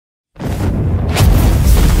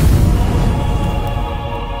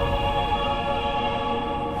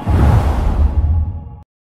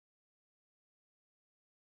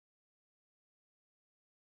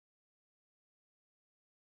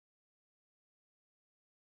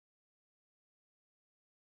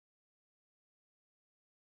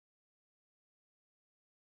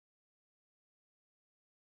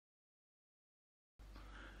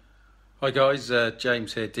Hi guys,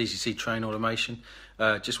 James here, DCC Train Automation.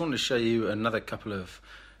 Just wanted to show you another couple of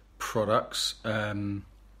products.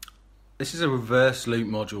 This is a reverse loop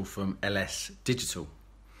module from LS Digital.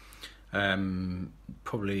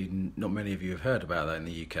 Probably not many of you have heard about that in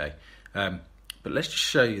the UK. But let's just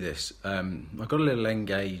show you this. I've got a little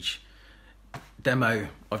N-gauge demo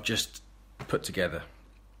I've just put together.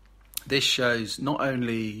 This shows not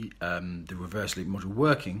only the reverse loop module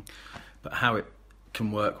working, but how it can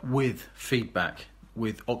work with feedback,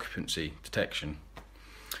 with occupancy detection.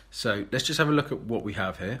 So let's just have a look at what we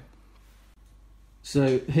have here.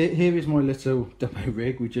 So here is my little demo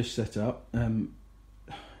rig we just set up.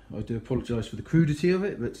 I do apologise for the crudity of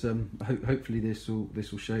it, but hopefully this will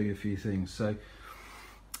show you a few things. So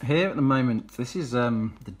here at the moment, this is the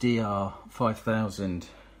DR5000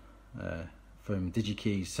 from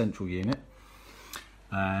Digikeijs central unit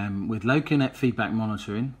with local net feedback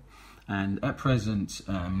monitoring. And at present,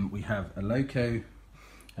 we have a loco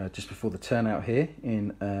just before the turnout here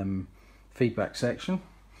in feedback section.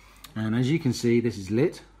 And as you can see, this is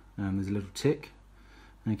lit, and there's a little tick.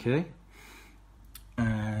 Okay.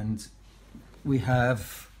 And we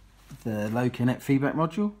have the loco net feedback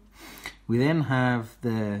module. We then have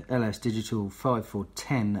the LS Digital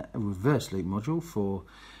 5410 reverse loop module for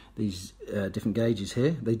these different gauges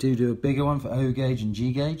here. They do a bigger one for O gauge and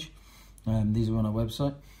G gauge. These are on our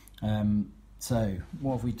website. So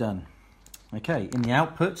what have we done? Okay, in the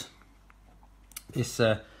output, this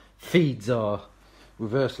feeds our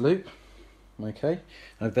reverse loop. Okay,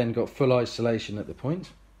 I've then got full isolation at the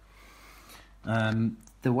point.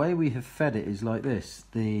 The way we have fed it is like this.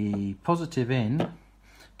 The positive in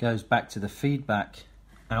goes back to the feedback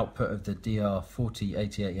output of the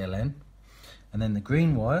DR4088LN, and then the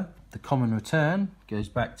green wire, the common return, goes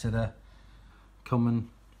back to the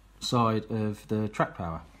common side of the track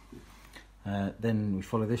power. Then we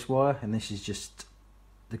follow this wire, and this is just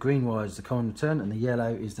the green wire is the common return and the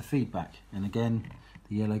yellow is the feedback, and again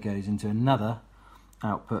the yellow goes into another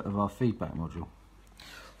output of our feedback module.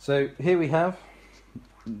 So here we have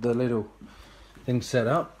the little thing set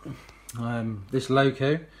up. This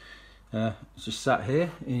loco is just sat here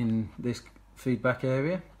in this feedback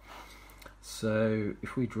area. So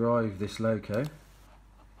if we drive this loco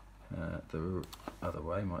the other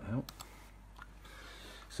way might help.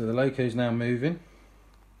 So the loco is now moving.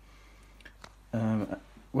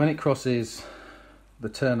 When it crosses the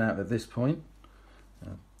turnout at this point,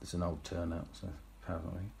 it's an old turnout, so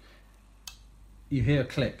apparently, you hear a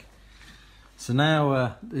click. So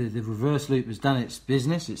now the reverse loop has done its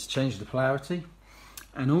business, it's changed the polarity,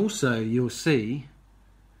 and also you'll see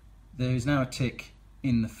there is now a tick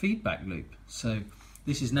in the feedback loop. So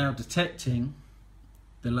this is now detecting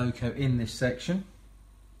the loco in this section,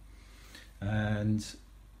 and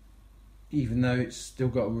even though it's still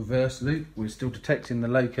got a reverse loop, we're still detecting the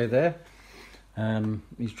loco there.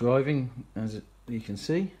 He's driving, as you can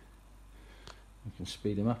see. I can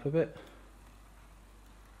speed him up a bit.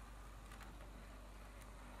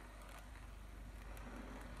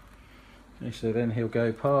 Okay, so then he'll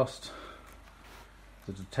go past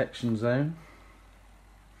the detection zone.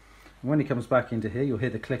 And when he comes back into here, you'll hear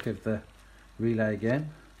the click of the relay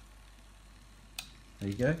again. There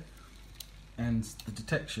you go. And the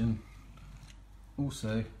detection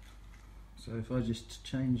also, so if I just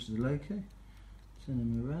change the loco, turn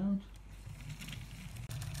him around.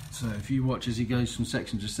 So if you watch as he goes from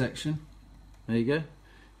section to section, there you go.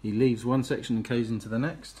 He leaves one section and goes into the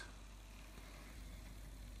next.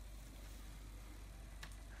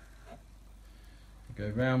 I go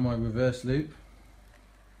round my reverse loop.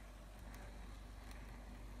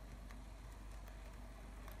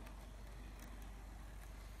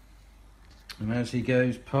 And as he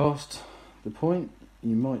goes past the point,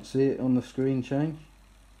 you might see it on the screen change.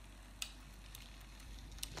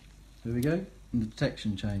 There we go, and the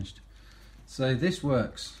detection changed. So this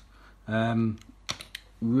works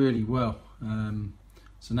really well.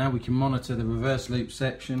 So now we can monitor the reverse loop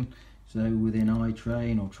section. So within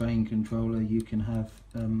iTrain or train controller, you can have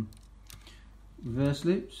reverse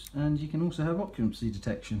loops, and you can also have occupancy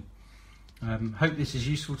detection. Hope this is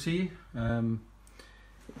useful to you.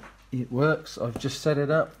 It works. I've just set it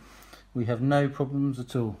up. We have no problems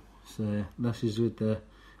at all. So this is with the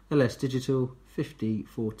LS Digital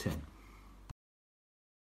 5410.